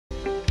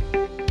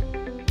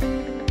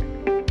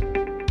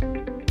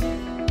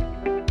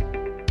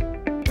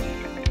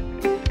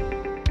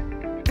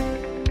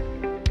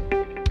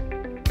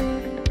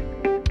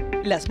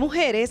Las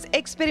mujeres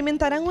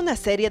experimentarán una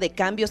serie de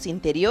cambios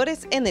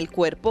interiores en el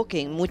cuerpo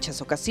que en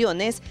muchas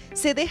ocasiones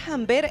se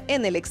dejan ver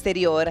en el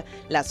exterior.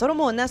 Las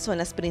hormonas son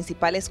las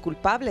principales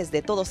culpables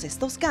de todos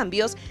estos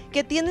cambios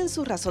que tienen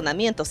su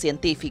razonamiento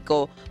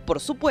científico. Por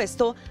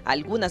supuesto,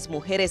 algunas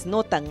mujeres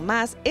notan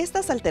más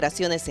estas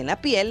alteraciones en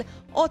la piel,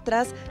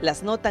 otras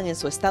las notan en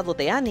su estado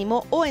de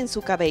ánimo o en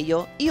su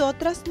cabello y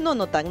otras no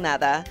notan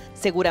nada.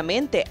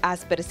 Seguramente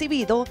has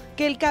percibido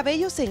que el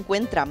cabello se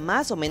encuentra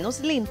más o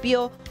menos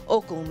limpio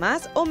o con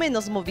más o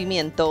menos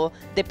movimiento,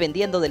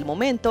 dependiendo del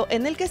momento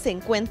en el que se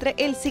encuentre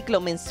el ciclo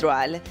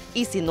menstrual.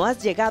 Y si no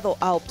has llegado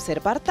a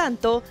observar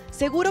tanto,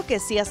 seguro que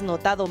sí has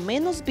notado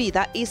menos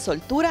vida y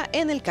soltura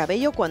en el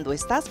cabello cuando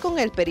estás con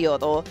el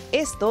periodo.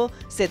 Esto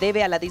se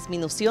debe a la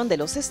disminución de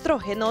los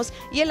estrógenos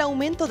y el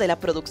aumento de la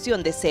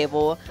producción de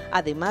sebo,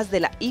 además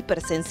de la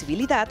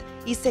hipersensibilidad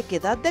y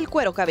sequedad del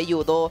cuero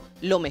cabelludo.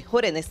 Lo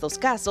mejor en estos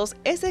casos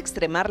es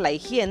extremar la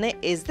higiene,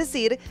 es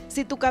decir,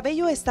 si tu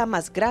cabello está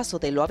más graso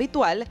de lo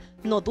habitual,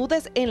 no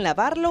dudes en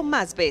lavarlo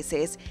más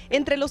veces.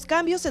 Entre los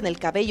cambios en el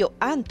cabello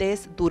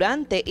antes,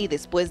 durante y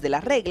después de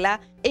la regla,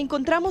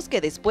 encontramos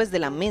que después de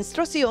la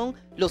menstruación,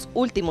 los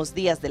últimos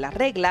días de la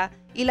regla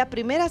y la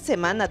primera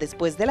semana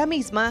después de la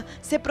misma,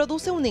 se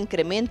produce un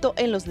incremento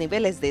en los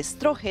niveles de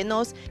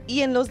estrógenos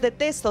y en los de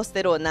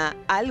testosterona,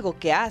 algo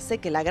que hace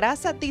que la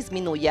grasa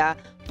disminuya.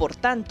 Por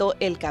tanto,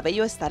 el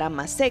cabello estará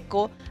más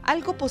seco,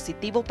 algo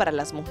positivo para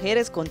las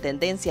mujeres con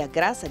tendencia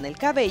grasa en el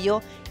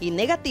cabello y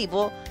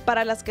negativo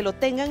para las que lo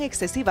tengan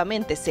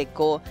excesivamente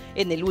seco.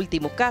 En el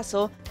último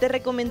caso, te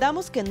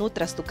recomendamos que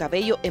nutras tu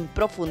cabello en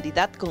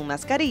profundidad con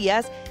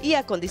mascarillas y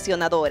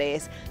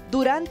acondicionadores.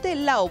 Durante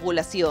la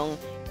ovulación,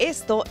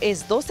 esto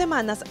es 2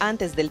 semanas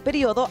antes del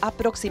periodo,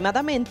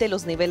 aproximadamente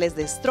los niveles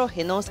de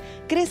estrógenos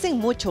crecen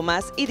mucho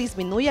más y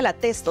disminuye la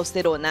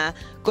testosterona,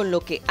 con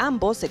lo que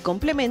ambos se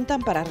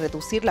complementan para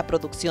reducir la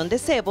producción de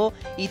sebo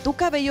y tu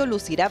cabello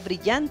lucirá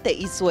brillante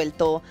y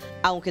suelto,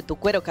 aunque tu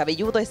cuero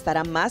cabelludo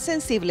estará más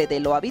sensible de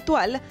lo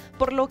habitual,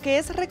 por lo que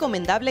es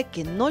recomendable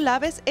que no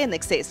laves en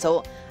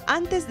exceso.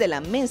 Antes de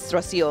la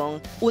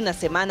menstruación, una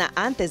semana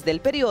antes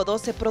del periodo,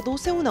 se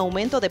produce un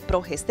aumento de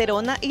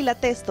progesterona y la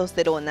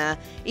testosterona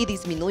y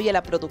disminuye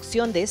la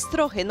producción de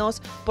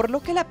estrógenos, por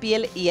lo que la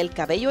piel y el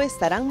cabello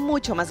estarán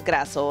mucho más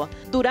grasos.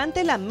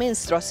 Durante la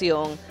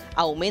menstruación,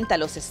 aumenta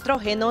los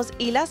estrógenos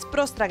y las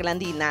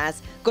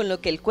prostaglandinas, con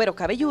lo que el cuero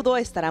cabelludo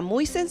estará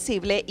muy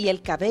sensible y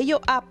el cabello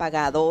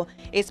apagado.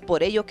 Es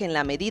por ello que en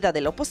la medida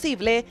de lo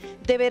posible,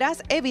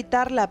 deberás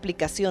evitar la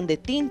aplicación de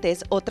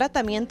tintes o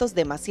tratamientos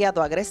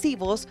demasiado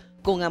agresivos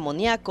con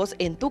amoníacos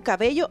en tu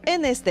cabello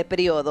en este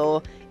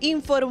periodo.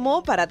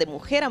 Informó para De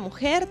Mujer a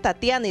Mujer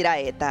Tatiana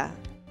Iraeta.